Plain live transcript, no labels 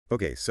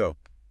Okay, so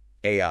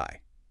AI.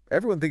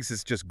 Everyone thinks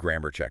it's just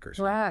grammar checkers.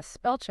 Ah,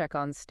 spell check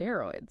on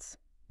steroids.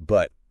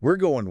 But we're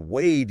going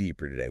way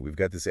deeper today. We've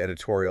got this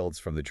editorial. It's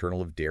from the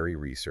Journal of Dairy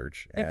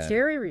Research. Of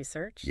dairy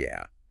research?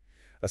 Yeah.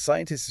 A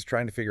scientist is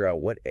trying to figure out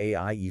what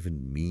AI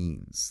even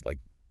means. Like,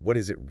 what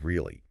is it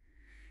really?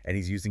 And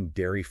he's using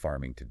dairy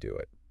farming to do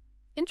it.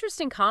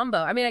 Interesting combo.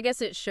 I mean, I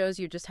guess it shows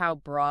you just how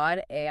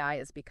broad AI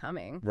is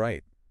becoming.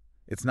 Right.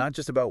 It's not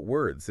just about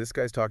words. This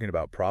guy's talking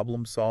about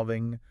problem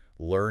solving,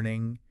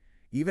 learning,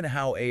 even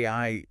how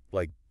AI,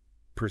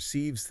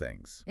 perceives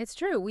things. It's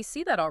true. We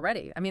see that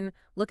already. I mean,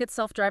 look at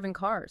self-driving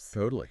cars.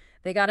 Totally.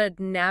 They got to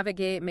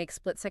navigate, make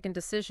split-second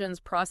decisions,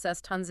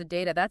 process tons of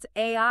data. That's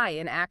AI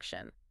in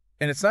action.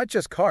 And it's not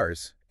just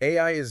cars.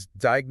 AI is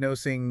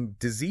diagnosing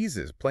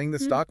diseases, playing the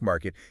stock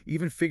market,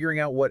 even figuring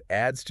out what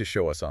ads to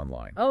show us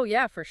online. Oh,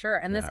 yeah, for sure.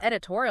 And this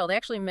editorial, they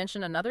actually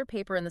mentioned another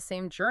paper in the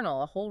same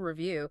journal, a whole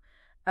review,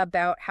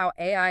 about how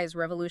AI is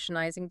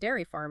revolutionizing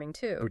dairy farming,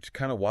 too. Which is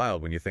kind of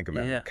wild when you think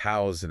about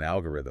cows and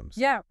algorithms.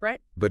 Yeah,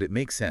 right. But it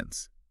makes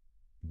sense.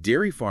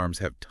 Dairy farms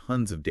have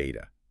tons of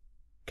data.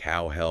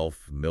 Cow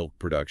health, milk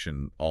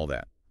production, all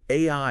that.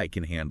 AI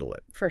can handle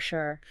it. For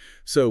sure.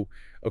 So,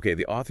 okay,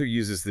 the author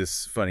uses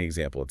this funny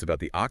example. It's about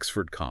the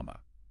Oxford comma.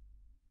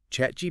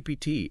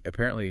 ChatGPT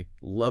apparently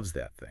loves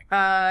that thing.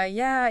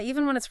 Yeah,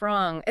 even when it's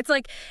wrong. It's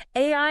like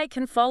AI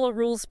can follow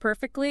rules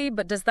perfectly,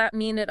 but does that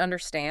mean it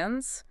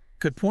understands?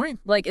 Good point.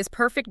 Like, is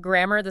perfect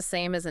grammar the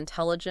same as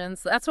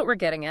intelligence? That's what we're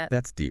getting at.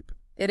 That's deep.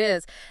 It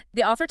is.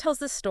 The author tells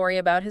this story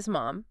about his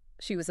mom.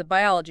 She was a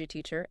biology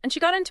teacher, and she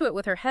got into it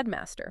with her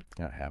headmaster.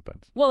 That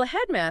happens. Well, the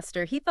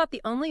headmaster, he thought the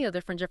only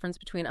other difference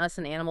between us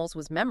and animals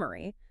was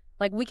memory.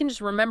 Like, we can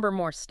just remember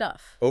more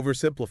stuff.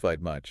 Oversimplified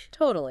much.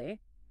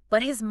 Totally.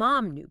 But his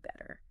mom knew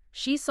better.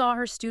 She saw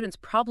her students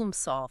problem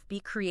solve,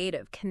 be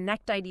creative,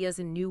 connect ideas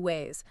in new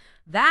ways.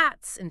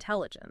 That's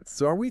intelligence.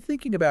 So are we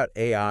thinking about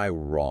AI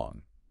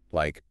wrong?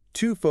 Like,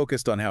 too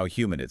focused on how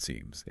human it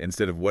seems,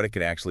 instead of what it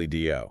can actually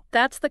do?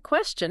 That's the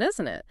question,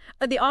 isn't it?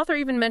 The author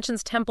even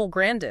mentions Temple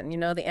Grandin,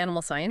 the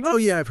animal scientist. Oh,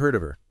 yeah, I've heard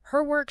of her.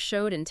 Her work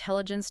showed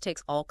intelligence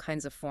takes all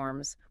kinds of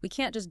forms. We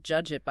can't just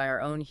judge it by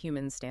our own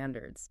human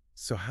standards.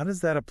 So how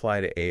does that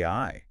apply to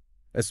AI?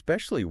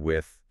 Especially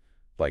with,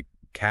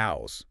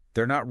 cows.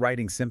 They're not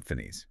writing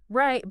symphonies.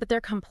 Right, but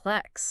they're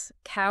complex.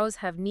 Cows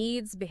have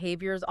needs,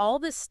 behaviors, all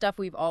this stuff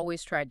we've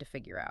always tried to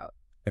figure out.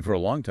 And for a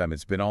long time,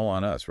 it's been all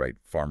on us, right?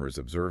 Farmers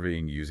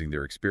observing, using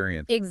their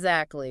experience.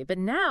 Exactly. But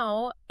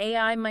now,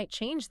 AI might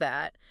change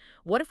that.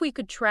 What if we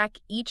could track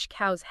each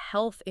cow's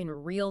health in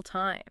real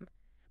time?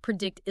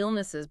 Predict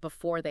illnesses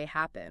before they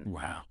happen.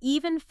 Wow.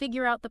 Even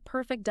figure out the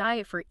perfect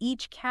diet for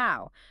each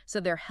cow so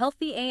their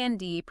healthy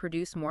A&D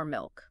produce more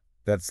milk.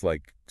 That's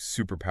like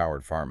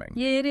superpowered farming.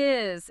 It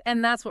is.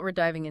 And that's what we're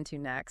diving into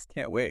next.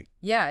 Can't wait.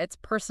 Yeah, it's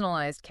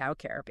personalized cow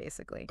care,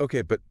 basically.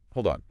 Okay, but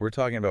hold on. We're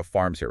talking about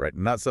farms here, right?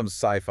 Not some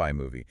sci-fi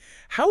movie.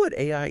 How would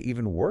AI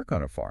even work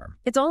on a farm?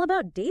 It's all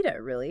about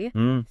data, really.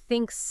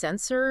 Think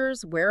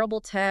sensors, wearable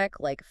tech,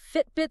 like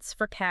Fitbits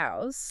for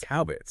cows.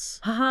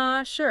 Cowbits.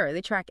 Haha, sure.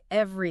 They track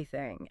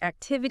everything.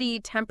 Activity,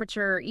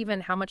 temperature,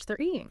 even how much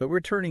they're eating. But we're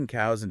turning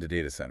cows into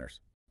data centers.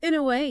 In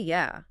a way,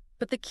 yeah.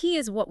 But the key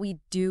is what we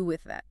do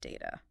with that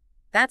data.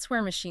 That's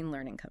where machine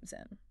learning comes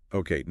in.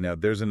 Okay, now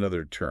there's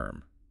another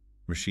term,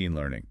 machine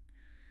learning.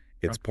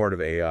 It's part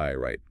of AI,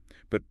 right?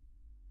 But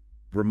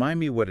remind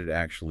me what it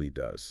actually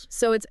does.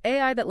 So it's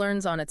AI that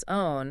learns on its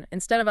own.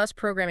 Instead of us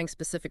programming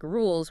specific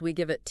rules, we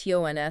give it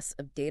TONS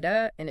of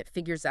data, and it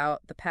figures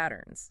out the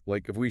patterns.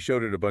 Like if we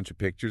showed it a bunch of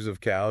pictures of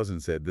cows and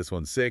said, this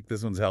one's sick,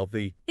 this one's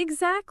healthy.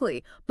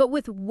 Exactly, but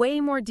with way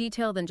more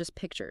detail than just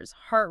pictures.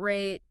 Heart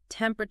rate,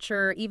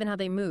 temperature, even how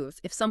they move.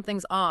 If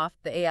something's off,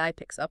 the AI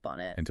picks up on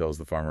it. And tells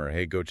the farmer,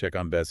 hey, go check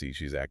on Bessie.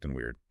 She's acting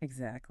weird.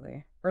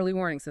 Exactly. Early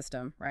warning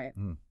system, right?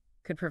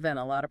 Could prevent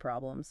a lot of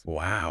problems.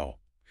 Wow.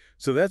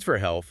 So that's for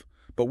health.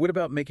 But what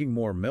about making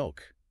more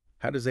milk?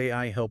 How does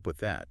AI help with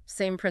that?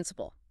 Same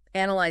principle.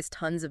 Analyze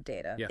tons of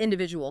data. Yeah.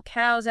 Individual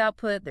cows'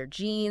 output, their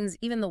genes,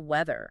 even the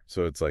weather.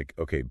 So it's like,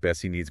 okay,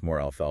 Bessie needs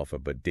more alfalfa,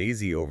 but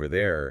Daisy over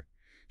there,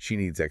 she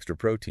needs extra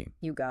protein.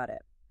 You got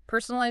it.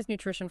 Personalized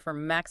nutrition for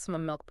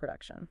maximum milk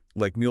production.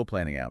 Like meal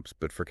planning apps,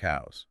 but for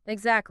cows.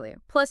 Exactly.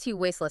 Plus you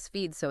waste less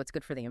feed, so it's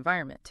good for the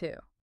environment, too.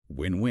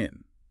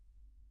 Win-win.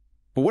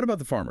 But what about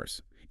the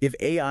farmers? If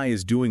AI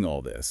is doing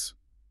all this,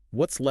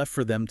 what's left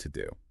for them to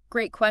do?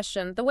 Great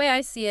question. The way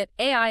I see it,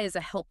 AI is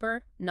a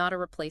helper, not a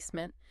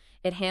replacement.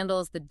 It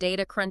handles the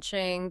data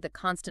crunching, the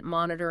constant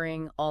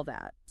monitoring, all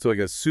that. So like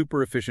a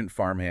super efficient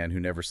farmhand who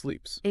never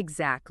sleeps.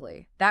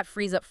 Exactly. That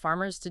frees up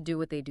farmers to do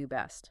what they do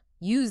best.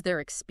 Use their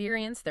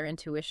experience, their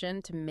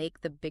intuition to make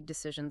the big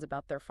decisions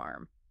about their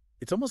farm.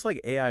 It's almost like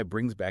AI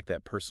brings back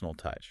that personal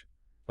touch,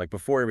 like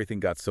before everything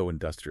got so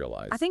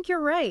industrialized. I think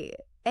you're right.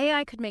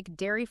 AI could make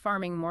dairy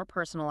farming more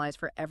personalized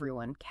for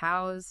everyone,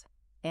 cows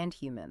and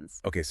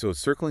humans. Okay, so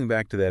circling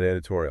back to that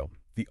editorial,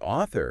 the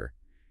author,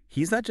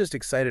 He's not just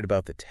excited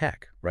about the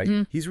tech,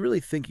 right? He's really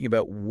thinking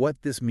about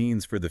what this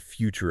means for the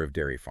future of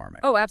dairy farming.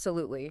 Oh,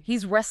 absolutely.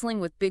 He's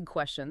wrestling with big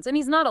questions, and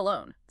he's not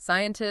alone.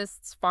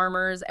 Scientists,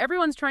 farmers,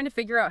 everyone's trying to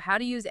figure out how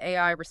to use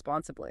AI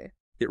responsibly.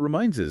 It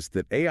reminds us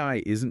that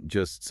AI isn't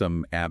just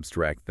some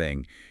abstract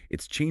thing.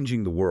 It's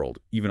changing the world,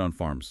 even on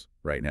farms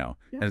right now.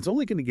 Yeah. And it's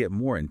only going to get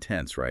more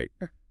intense, right?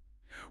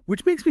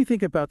 Which makes me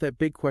think about that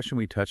big question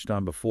we touched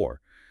on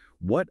before.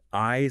 What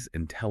eyes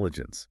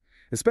intelligence?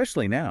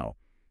 Especially now,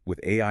 with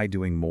AI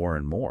doing more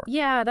and more.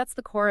 Yeah, that's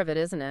the core of it,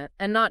 isn't it?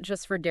 And not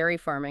just for dairy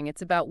farming.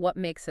 It's about what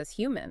makes us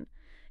human.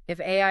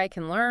 If AI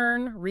can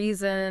learn,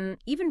 reason,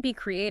 even be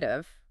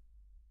creative,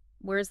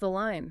 where's the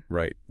line?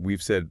 Right.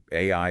 We've said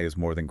AI is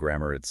more than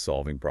grammar. It's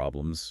solving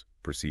problems,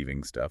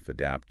 perceiving stuff,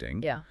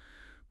 adapting. Yeah.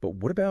 But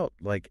what about,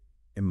 like,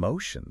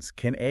 emotions?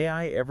 Can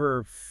AI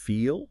ever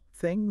feel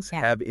things,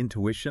 have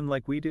intuition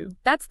like we do?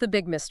 That's the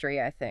big mystery,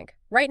 I think.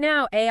 Right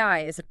now, AI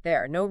isn't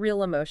there. No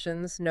real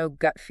emotions, no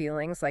gut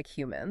feelings like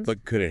humans.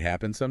 But could it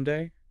happen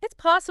someday? It's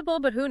possible,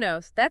 but who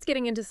knows? That's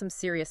getting into some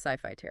serious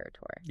sci-fi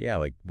territory. Yeah,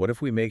 like, what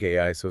if we make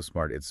AI so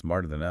smart it's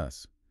smarter than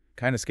us?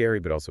 Kind of scary,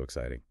 but also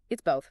exciting.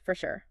 It's both, for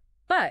sure.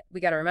 But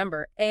we got to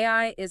remember,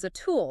 AI is a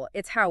tool.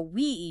 It's how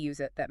we use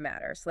it that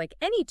matters. Like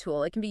any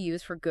tool, it can be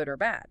used for good or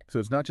bad. So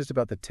it's not just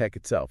about the tech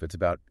itself. It's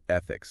about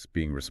ethics,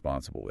 being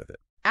responsible with it.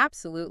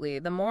 Absolutely.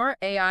 The more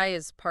AI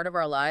is part of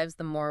our lives,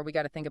 the more we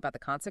got to think about the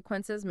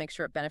consequences, make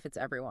sure it benefits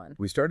everyone.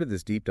 We started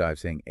this deep dive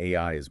saying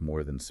AI is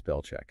more than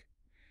spell check.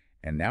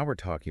 And now we're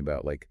talking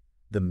about, like,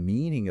 the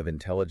meaning of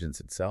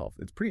intelligence itself.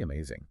 It's pretty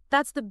amazing.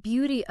 That's the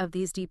beauty of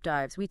these deep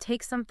dives. We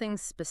take something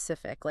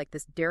specific, like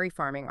this dairy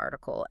farming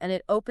article, and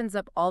it opens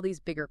up all these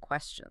bigger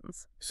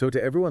questions. So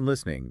to everyone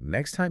listening,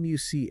 next time you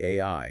see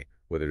AI,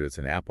 whether it's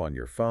an app on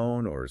your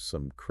phone or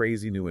some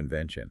crazy new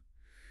invention,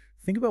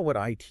 think about what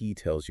IT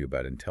tells you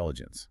about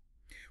intelligence.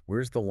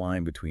 Where's the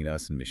line between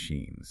us and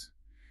machines?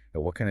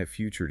 And what kind of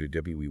future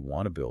do we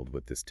want to build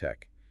with this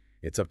tech?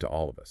 It's up to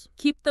all of us.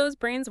 Keep those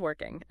brains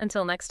working.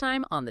 Until next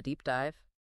time on The Deep Dive.